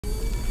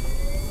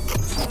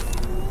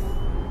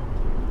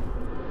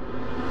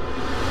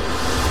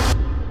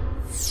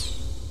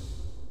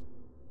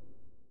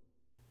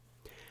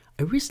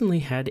I recently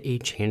had a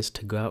chance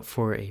to go out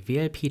for a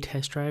VIP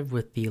test drive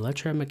with the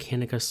Electra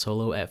Meccanica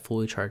Solo at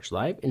Fully Charged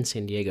Live in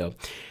San Diego.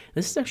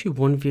 This is actually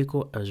one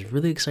vehicle I was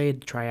really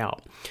excited to try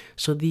out.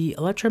 So the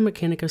Electra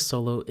Meccanica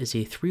Solo is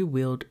a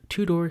three-wheeled,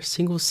 two-door,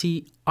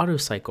 single-seat auto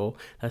cycle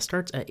that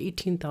starts at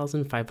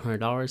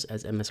 $18,500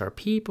 as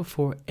MSRP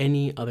before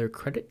any other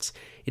credits.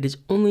 It is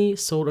only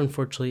sold,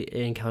 unfortunately,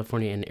 in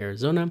California and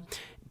Arizona,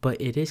 but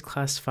it is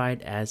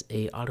classified as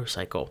a auto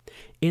cycle.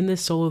 In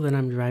this Solo that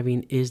I'm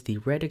driving is the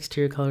red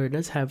exterior color. It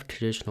does have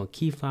traditional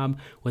key fob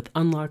with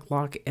unlock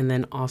lock and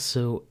then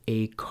also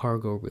a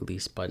cargo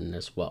release button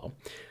as well.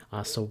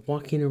 So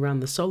walking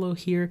around the Solo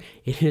here,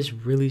 it is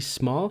really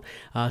small.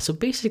 So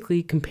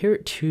basically compare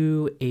it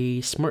to a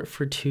Smart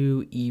for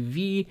 2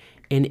 EV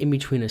and in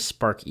between a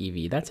Spark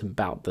EV. That's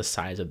about the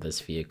size of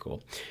this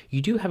vehicle.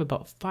 You do have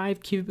about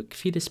 5 cubic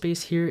feet of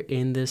space here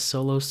in this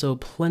Solo, so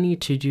plenty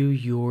to do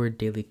your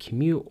daily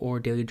commute or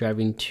daily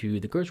driving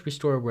to the grocery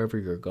store, wherever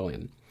you're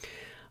going.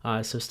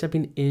 So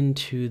stepping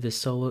into the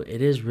Solo,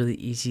 it is really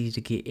easy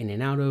to get in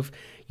and out of.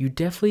 You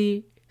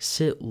definitely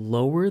sit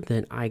lower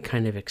than I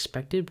kind of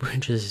expected,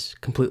 which is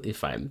completely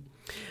fine.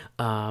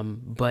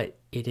 But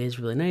it is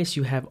really nice.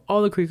 You have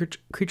all the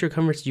creature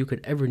comforts you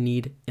could ever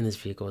need in this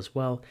vehicle as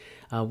well.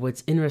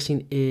 What's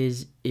interesting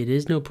is it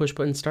is no push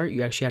button start.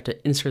 You actually have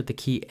to insert the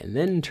key and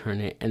then turn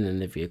it, and then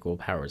the vehicle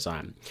powers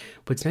on.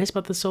 What's nice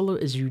about the Solo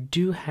is you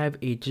do have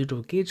a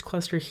digital gauge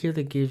cluster here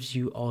that gives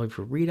you all of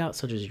your readouts,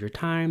 such as your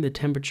time, the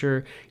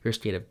temperature, your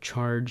state of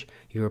charge,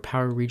 your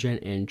power regen,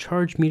 and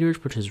charge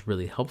meters, which is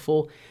really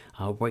helpful.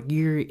 What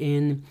gear you're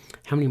in,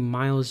 how many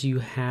miles you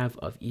have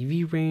of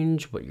EV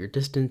range, what your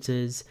distance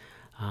is,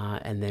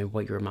 and then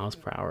what your miles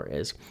per hour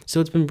is.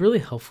 So it's been really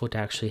helpful to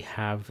actually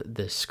have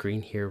this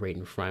screen here right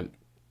in front.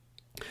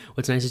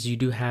 What's nice is you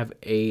do have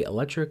a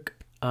electric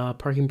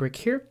parking brake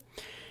here.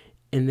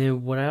 And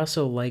then what I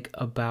also like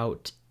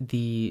about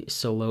the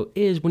Solo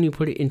is when you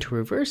put it into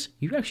reverse,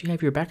 you actually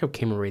have your backup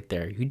camera right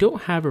there. You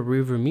don't have a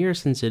rear view mirror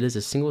since it is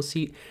a single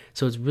seat,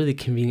 so it's really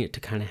convenient to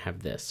kind of have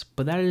this.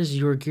 But that is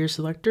your gear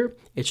selector.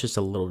 It's just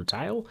a little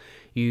dial.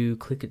 You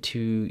click it to,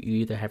 you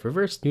either have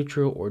reverse,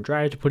 neutral, or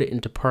drive. To put it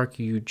into park,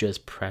 you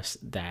just press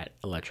that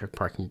electric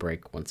parking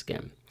brake once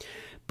again.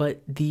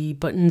 But the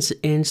buttons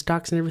and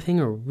stocks and everything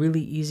are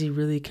really easy,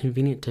 really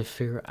convenient to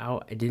figure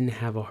out. I didn't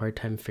have a hard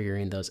time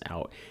figuring those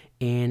out.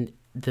 And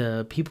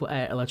the people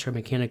at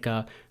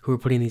ElectraMeccanica who were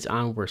putting these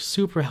on were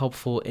super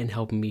helpful in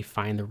helping me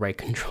find the right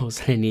controls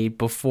that I need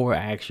before I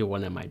actually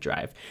went on my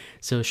drive.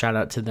 So shout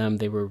out to them.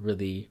 They were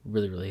really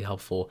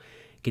helpful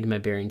getting my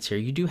bearings here.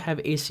 You do have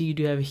AC, you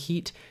do have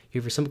heat, you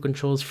have your simple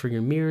controls for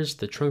your mirrors,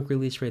 the trunk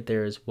release right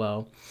there as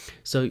well.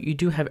 So you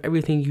do have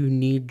everything you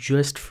need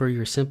just for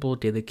your simple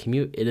daily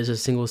commute. It is a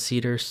single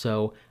seater,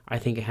 so I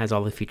think it has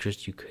all the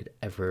features you could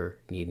ever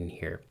need in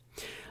here.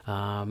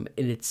 And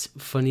it's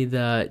funny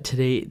that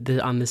today,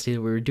 on this day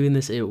that we were doing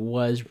this, it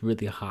was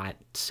really hot,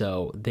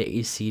 so the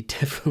AC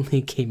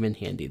definitely came in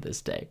handy this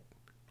day.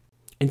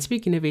 And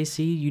speaking of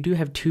AC, you do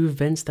have two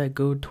vents that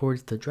go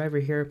towards the driver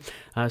here,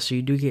 so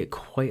you do get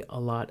quite a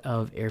lot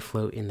of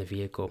airflow in the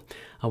vehicle.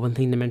 One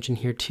thing to mention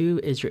here too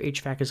is your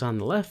HVAC is on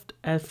the left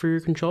for your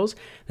controls.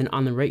 Then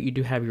on the right, you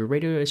do have your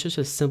radio. It's just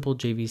a simple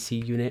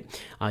JVC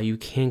unit. You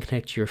can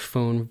connect your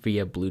phone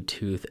via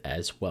Bluetooth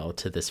as well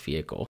to this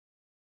vehicle.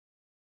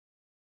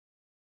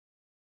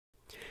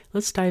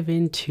 Let's dive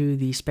into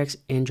the specs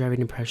and driving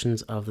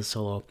impressions of the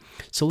Solo.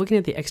 So looking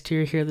at the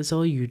exterior here of the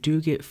Solo, you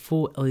do get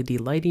full LED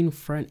lighting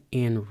front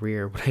and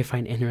rear. What I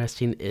find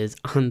interesting is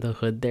on the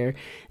hood there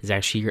is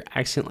actually your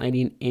accent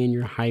lighting and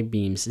your high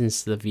beams,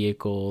 since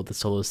the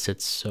Solo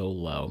sits so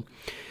low.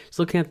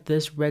 So looking at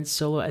this red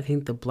Solo, I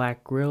think the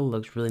black grille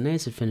looks really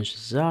nice. It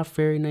finishes off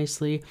very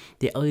nicely.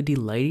 The LED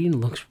lighting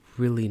looks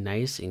really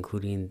nice,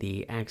 including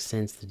the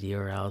accents, the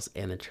DRLs,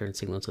 and the turn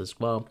signals as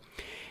well.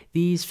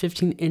 These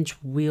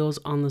 15-inch wheels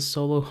on the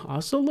Solo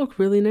also look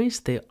really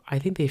nice. I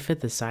think they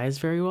fit the size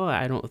very well.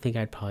 I don't think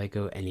I'd probably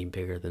go any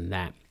bigger than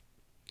that.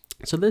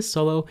 So this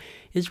Solo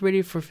is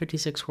rated for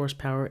 56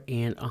 horsepower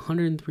and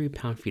 103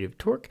 pound-feet of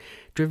torque,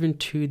 driven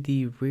to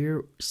the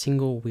rear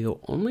single wheel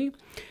only,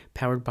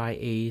 powered by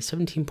a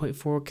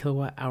 17.4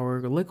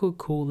 kilowatt-hour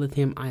liquid-cooled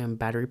lithium-ion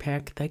battery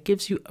pack that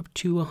gives you up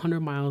to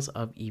 100 miles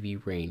of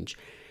EV range.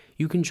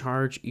 You can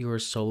charge your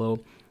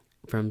Solo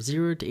from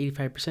 0 to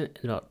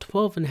 85% in about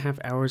 12.5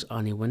 hours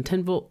on a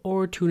 110 volt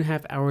or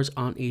 2.5 hours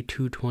on a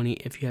 220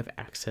 if you have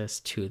access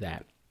to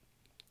that.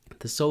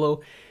 The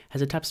Solo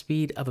has a top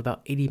speed of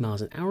about 80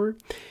 miles an hour.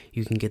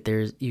 You can get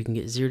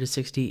 0 to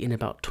 60 in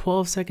about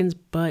 12 seconds,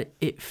 but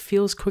it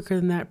feels quicker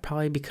than that,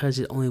 probably because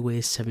it only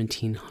weighs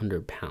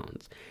 1,700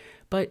 pounds.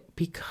 But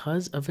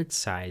because of its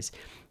size,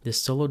 the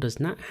Solo does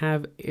not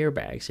have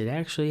airbags. It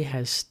actually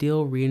has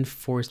steel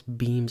reinforced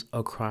beams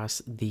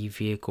across the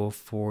vehicle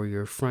for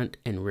your front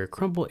and rear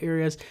crumple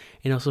areas,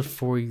 and also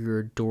for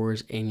your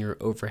doors and your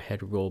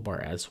overhead roll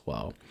bar as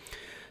well.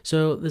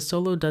 So the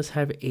Solo does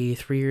have a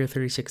 3-year,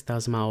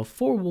 36,000 mile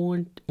full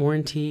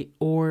warranty,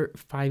 or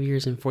 5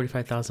 years and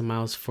 45,000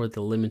 miles for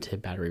the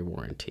limited battery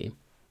warranty.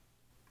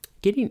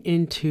 Getting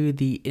into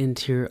the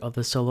interior of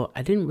the Solo,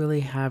 I didn't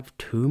really have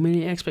too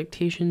many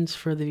expectations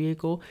for the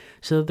vehicle.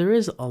 So there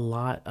is a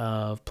lot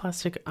of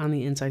plastic on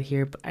the inside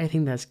here, but I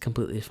think that's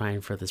completely fine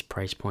for this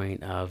price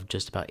point of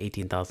just about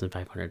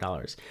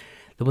 $18,500.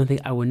 The one thing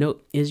I would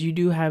note is you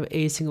do have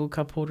a single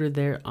cup holder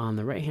there on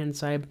the right hand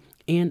side.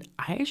 And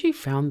I actually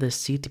found this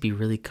seat to be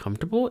really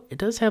comfortable. It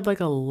does have like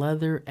a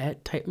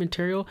leatherette type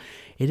material.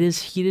 It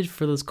is heated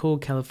for those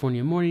cold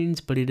California mornings,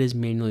 but it is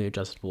manually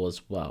adjustable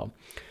as well.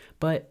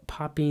 But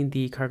popping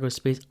the cargo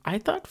space, I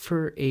thought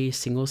for a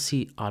single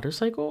seat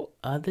autocycle,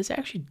 this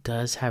actually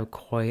does have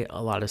quite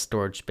a lot of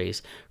storage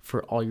space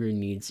for all your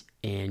needs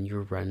and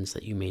your runs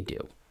that you may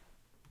do.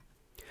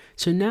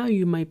 So now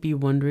you might be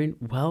wondering,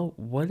 well,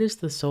 what is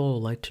the Solo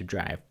like to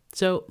drive?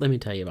 So let me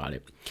tell you about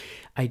it.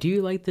 I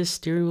do like this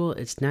steering wheel.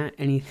 It's not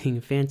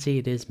anything fancy.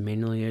 It is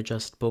manually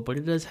adjustable, but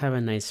it does have a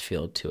nice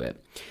feel to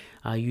it.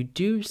 You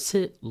do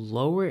sit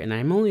lower, and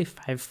I'm only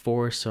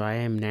 5'4", so I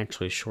am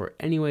naturally short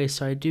anyway,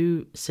 so I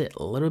do sit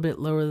a little bit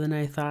lower than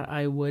I thought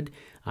I would.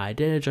 I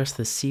did adjust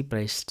the seat, but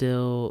I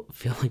still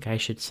feel like I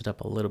should sit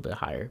up a little bit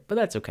higher, but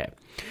that's okay.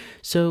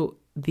 So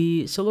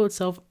the Solo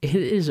itself, it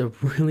is a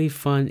really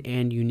fun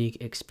and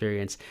unique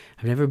experience.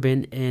 I've never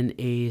been in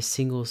a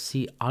single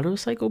seat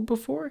autocycle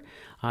before,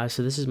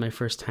 so this is my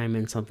first time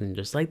in something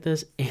just like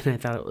this, and I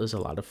thought it was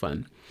a lot of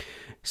fun.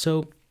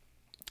 So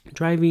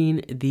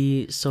driving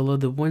the Solo,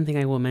 the one thing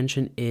I will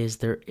mention is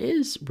there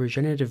is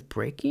regenerative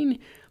braking,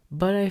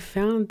 but I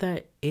found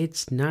that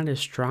it's not as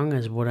strong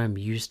as what I'm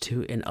used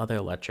to in other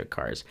electric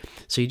cars.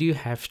 So you do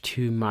have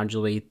to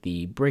modulate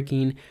the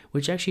braking,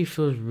 which actually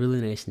feels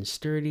really nice and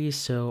sturdy,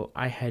 so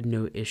I had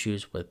no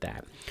issues with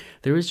that.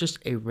 There is just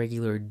a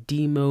regular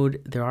D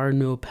mode. There are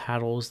no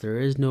paddles. There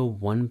is no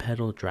one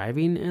pedal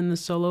driving in the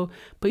Solo,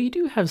 but you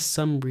do have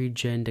some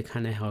regen to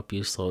kind of help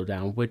you slow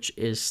down, which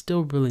is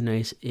still really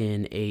nice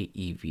in a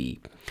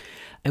EV.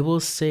 I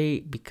will say,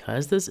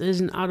 because this is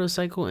an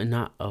autocycle and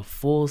not a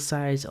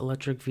full-size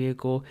electric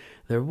vehicle,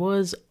 there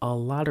was a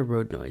lot of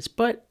road noise,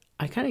 but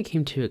I kind of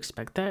came to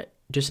expect that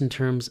just in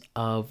terms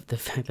of the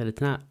fact that it's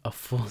not a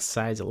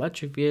full-size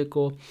electric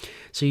vehicle,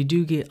 so you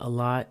do get a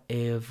lot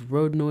of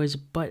road noise.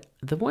 But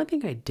the one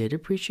thing I did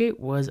appreciate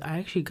was I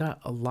actually got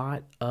a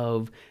lot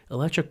of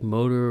electric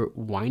motor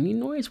whining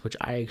noise, which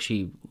I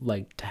actually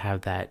like to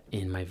have that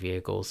in my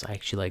vehicles. I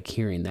actually like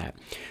hearing that,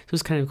 so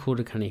it's kind of cool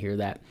to kind of hear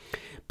that.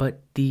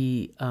 But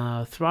the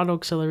throttle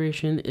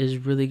acceleration is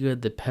really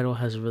good. The pedal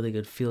has a really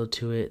good feel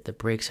to it. The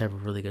brakes have a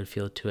really good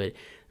feel to it.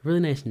 Really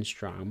nice and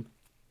strong.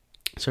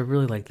 So I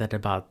really like that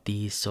about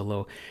the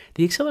Solo.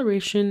 The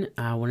acceleration,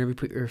 whenever you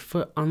put your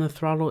foot on the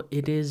throttle,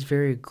 it is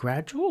very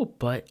gradual,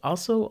 but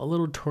also a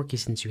little torquey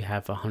since you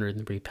have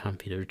 103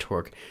 pound-feet of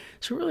torque.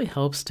 So it really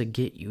helps to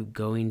get you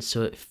going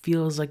so it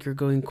feels like you're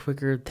going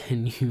quicker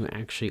than you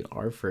actually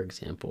are, for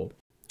example.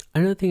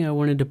 Another thing I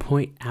wanted to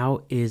point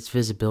out is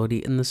visibility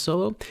in the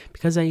Solo.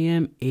 Because I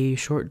am a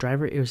short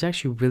driver, it was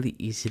actually really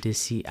easy to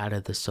see out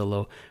of the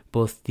Solo,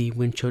 both the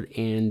windshield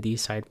and the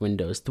side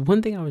windows. The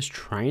one thing I was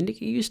trying to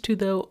get used to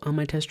though on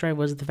my test drive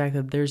was the fact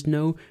that there's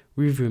no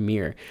rearview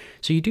mirror.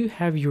 So you do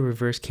have your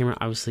reverse camera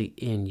obviously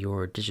in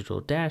your digital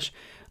dash,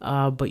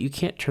 but you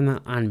can't turn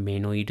that on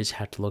manually. You just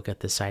have to look at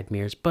the side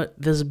mirrors, but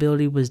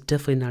visibility was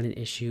definitely not an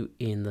issue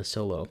in the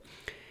Solo.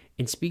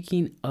 And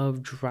speaking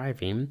of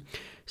driving,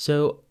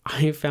 so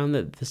I found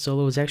that the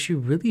Solo is actually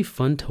really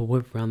fun to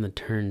whip around the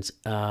turns.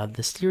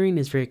 The steering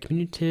is very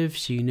communicative,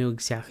 so you know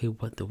exactly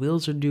what the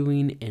wheels are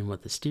doing and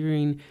what the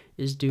steering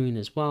is doing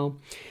as well.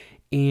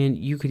 And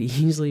you could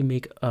easily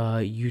make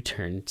a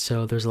U-turn.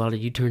 So there's a lot of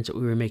U-turns that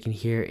we were making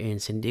here in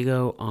San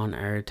Diego on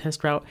our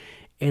test route.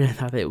 And I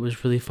thought that it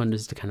was really fun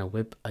just to kind of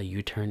whip a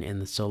U-turn in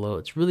the Solo.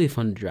 It's really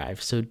fun to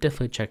drive, so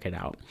definitely check it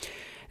out.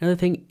 Another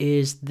thing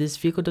is this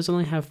vehicle does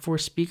only have 4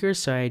 speakers,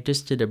 so I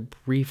just did a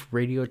brief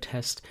radio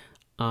test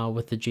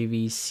with the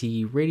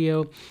JVC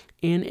radio,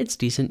 and it's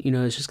decent. You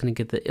know, it's just gonna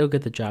it'll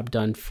get the job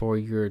done for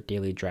your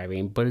daily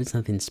driving, but it's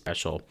nothing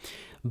special.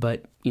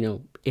 But you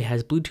know, it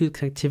has Bluetooth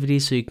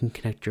connectivity, so you can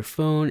connect your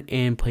phone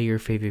and play your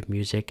favorite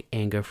music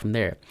and go from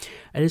there.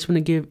 I just want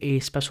to give a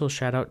special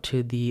shout out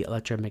to the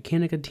Electra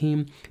Meccanica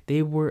team.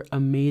 They were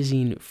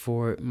amazing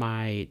for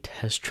my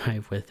test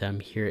drive with them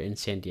here in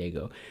San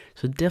Diego.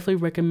 So definitely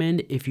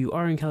recommend, if you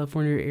are in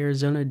California or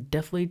Arizona,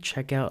 definitely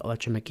check out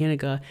Electra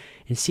Meccanica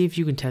and see if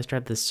you can test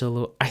drive this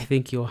Solo. I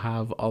think you'll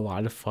have a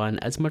lot of fun,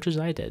 as much as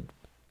I did.